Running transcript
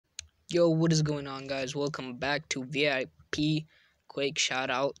Yo, what is going on, guys? Welcome back to VIP. Quick shout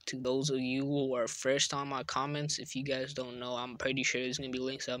out to those of you who are first on my comments. If you guys don't know, I'm pretty sure there's gonna be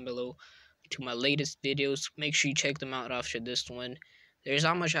links down below to my latest videos. Make sure you check them out after this one. There's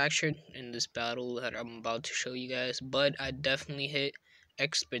not much action in this battle that I'm about to show you guys, but I definitely hit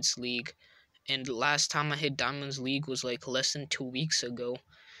Experts League. And the last time I hit Diamonds League was like less than 2 weeks ago.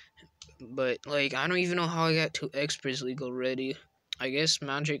 But like, I don't even know how I got to Experts League already. I guess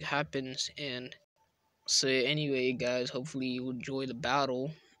magic happens. And so anyway, guys, hopefully you enjoy the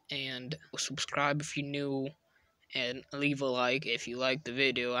battle, and subscribe if you're new, and leave a like if you like the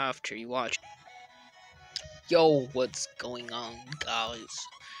video after you watch. Yo, what's going on, guys?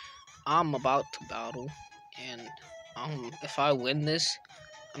 I'm about to battle, and if I win this,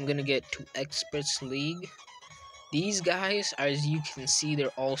 I'm gonna get to Experts League. These guys, as you can see, they're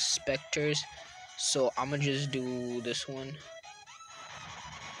all specters, so I'm gonna just do this one.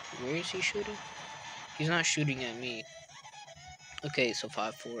 Where is he shooting? He's not shooting at me. Okay, so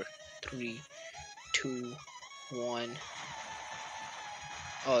 5, 4, 3, 2, 1.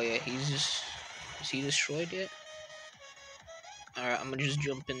 Oh yeah, he's just... Is he destroyed yet? Alright, I'm gonna just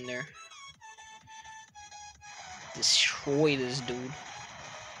jump in there. Destroy this dude.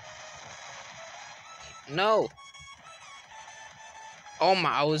 No! Oh my,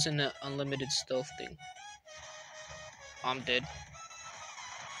 I was in the unlimited stealth thing. I'm dead.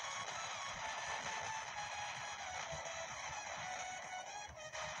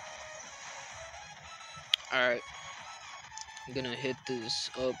 Alright. I'm gonna hit this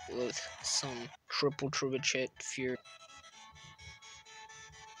up with some triple tribuchet fury.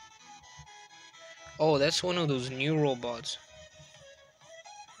 Oh, that's one of those new robots.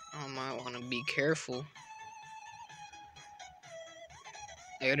 I might want to be careful.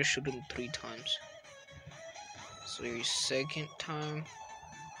 I gotta shoot him 3 times. So your second time,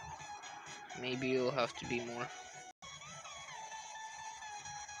 maybe it'll have to be more.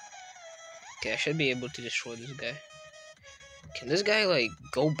 Okay, I should be able to destroy this guy. Can this guy, like,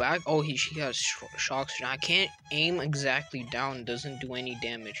 go back? Oh, she has shocks. I can't aim exactly down. Doesn't do any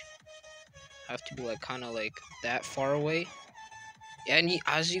damage. I have to be, like, kind of, like, that far away. Yeah, and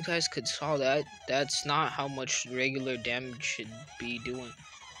as you guys could saw, that's not how much regular damage should be doing.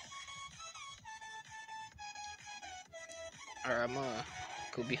 Alright, I'm gonna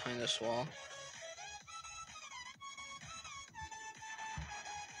go behind this wall.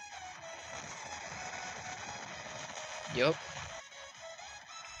 Yup.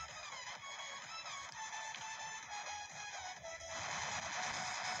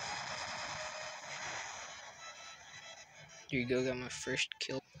 Here you go, got my first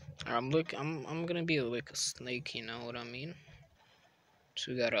kill. Alright, I'm gonna be like a snake, you know what I mean?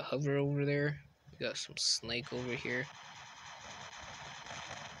 So we got a hover over there. We got some snake over here.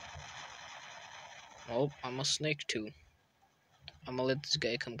 Oh, I'm a snake too. I'm gonna let this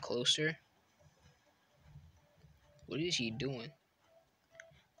guy come closer. What is he doing?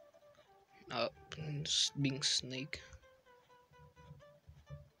 Being snake.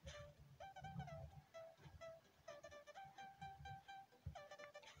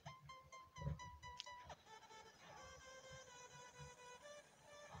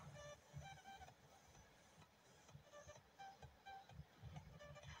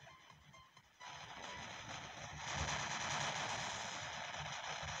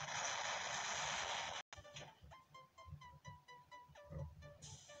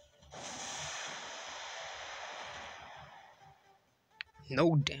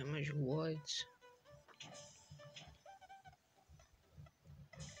 No damage, what?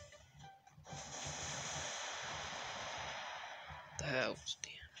 That was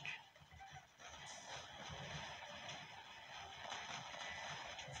damage.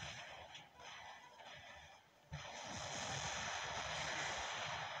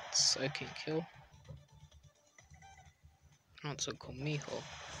 Second kill. Not so comijo.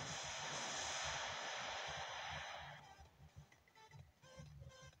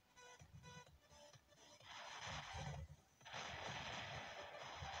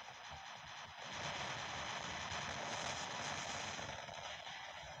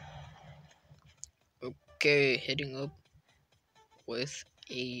 Okay, hitting up with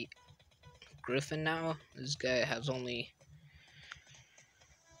a griffin now. This guy has only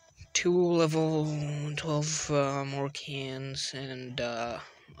 2 level 12 more cans and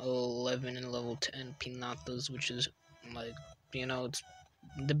 11 and level 10 pinatas, which is like, you know, it's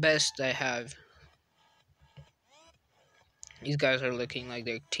the best I have. These guys are looking like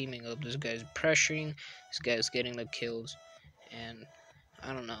they're teaming up. This guy's pressuring, this guy's getting the kills, and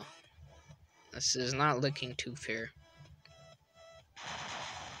I don't know. This is not looking too fair.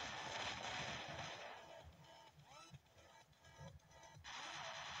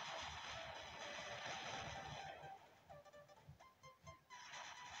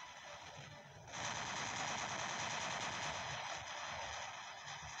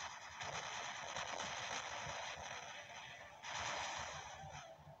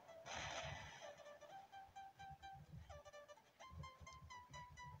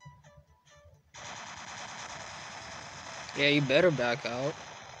 Yeah, you better back out.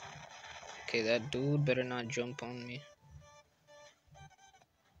 Okay, that dude better not jump on me.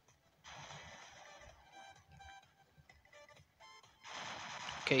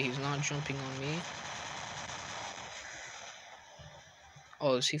 Okay, he's not jumping on me.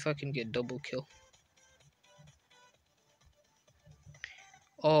 Oh, let's see if I can get double kill.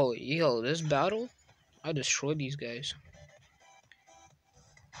 Oh, yo, this battle, I destroyed these guys.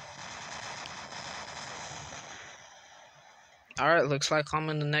 Alright, looks like I'm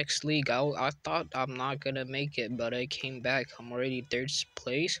in the next league. I thought I'm not gonna make it, but I came back. I'm already third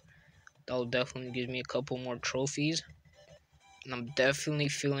place. That'll definitely give me a couple more trophies. And I'm definitely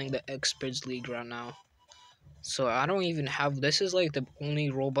feeling the Experts League right now. So I don't even have, this is like the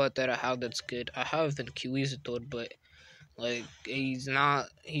only robot that I have that's good. I have the Inquisitor, but like he's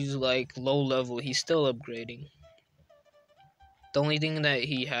like low level. He's still upgrading. The only thing that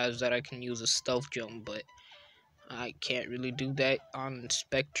he has that I can use is stealth jump, but I can't really do that on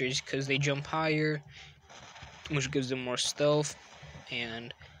Spectres because they jump higher, which gives them more stealth.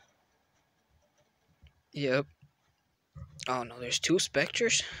 And yep. Oh no, there's two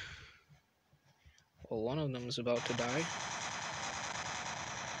Spectres. Well, one of them is about to die.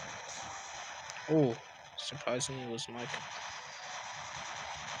 Oh, surprisingly, it was Mike.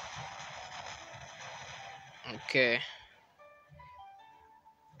 Okay.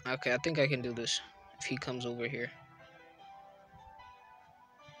 Okay, I think I can do this if he comes over here.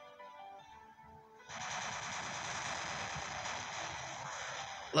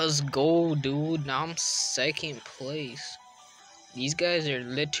 Let's go, dude. Now I'm second place. These guys are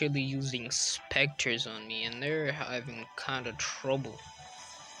literally using Spectres on me, and they're having kind of trouble.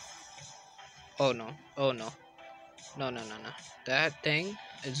 Oh no. Oh no. No, no, no, no. That thing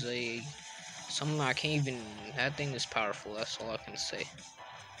is something I can't even. That thing is powerful. That's all I can say.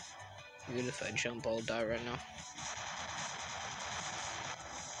 Even if I jump, I'll die right now.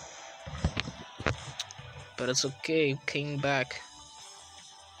 But it's okay. Came back.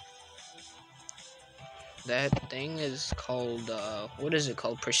 That thing is called, what is it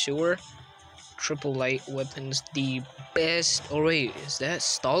called? Pursuer? Triple light weapons, the best. Oh wait, is that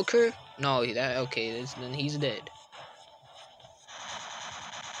Stalker? No, that, okay, then he's dead.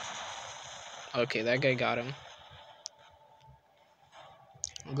 Okay, that guy got him.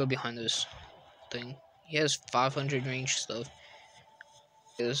 I'll go behind this thing. He has 500 range stuff.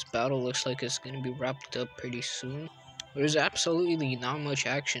 This battle looks like it's gonna be wrapped up pretty soon. There's absolutely not much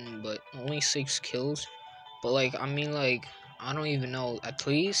action, but only 6 kills. But like, I mean, like, I don't even know. At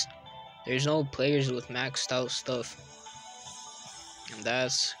least there's no players with maxed out stuff, and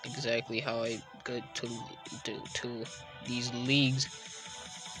that's exactly how I get to these leagues.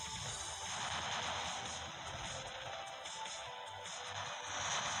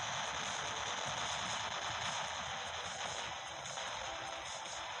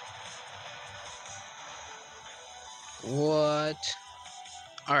 What?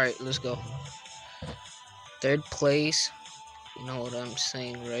 Alright, let's go. Third place. You know what I'm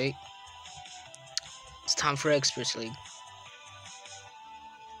saying, right? It's time for Experts League.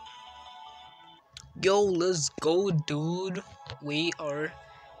 Yo, let's go, dude. We are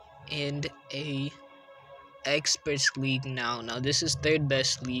in a Experts League now. Now, this is third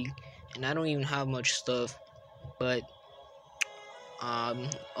best league, and I don't even have much stuff. But,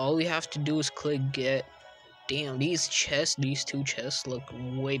 all we have to do is click get. Damn, these two chests look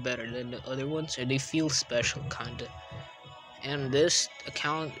way better than the other ones, or they feel special, kinda. And this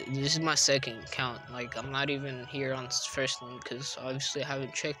account, this is my second account. Like, I'm not even here on first one, because obviously I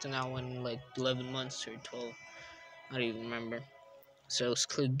haven't checked in that one in like 11 months or 12. I don't even remember. So let's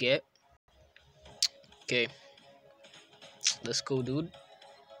click get. Okay, let's go, dude.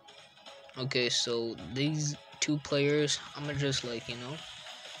 Okay, so these two players, I'm gonna just, like, you know,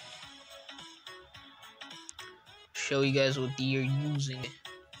 show you guys what they're using.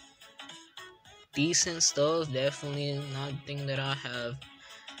 Decent stuff, definitely nothing that I have.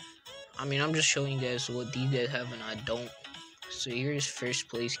 I mean, I'm just showing you guys what these guys have and I don't. So here's first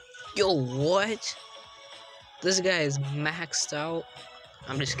place. Yo, what? This guy is maxed out.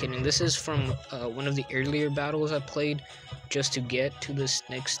 I'm just kidding. This is from one of the earlier battles I played just to get to this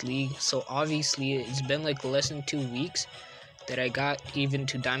next league. So obviously it's been like less than 2 weeks that I got even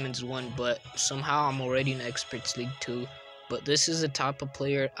to Diamonds 1, but somehow I'm already in Experts League 2. But this is the type of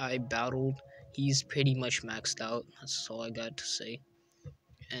player I battled. He's pretty much maxed out. That's all I got to say.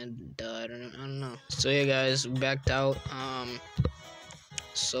 And I don't know. So yeah, guys, we backed out.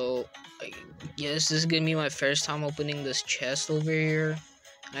 So I guess this is gonna be my first time opening this chest over here,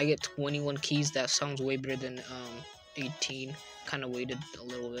 and I get 21 keys. That sounds way better than 18. Kind of waited a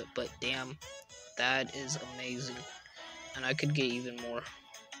little bit, but damn, that is amazing. and I could get even more.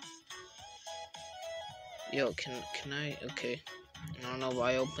 Yo, can I? Okay. I don't know if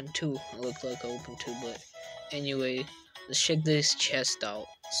I opened two. It looked like I opened two, but anyway, let's check this chest out.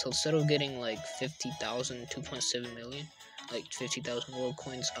 So instead of getting like 50,000, 2.7 million, like 50,000 world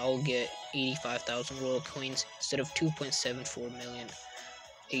coins, I'll get 85,000 world coins instead of 2.74 million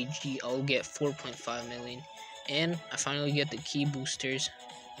AG. I'll get 4.5 million, and I finally get the key boosters,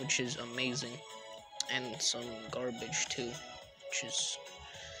 which is amazing, and some garbage too, which is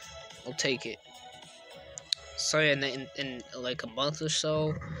I'll take it. So yeah, in like a month or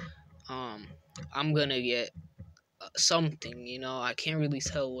so, um, I'm gonna get something. I can't really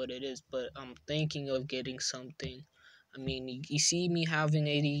tell what it is, but I'm thinking of getting something. I mean, you see me having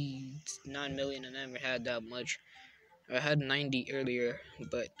 89 million, and I never had that much. I had 90 earlier,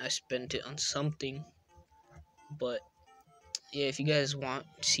 but I spent it on something. But yeah, if you guys want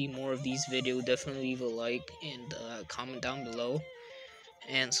to see more of these videos, definitely leave a like and comment down below,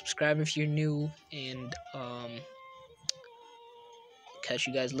 and subscribe if you're new. And catch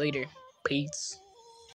you guys later. Peace.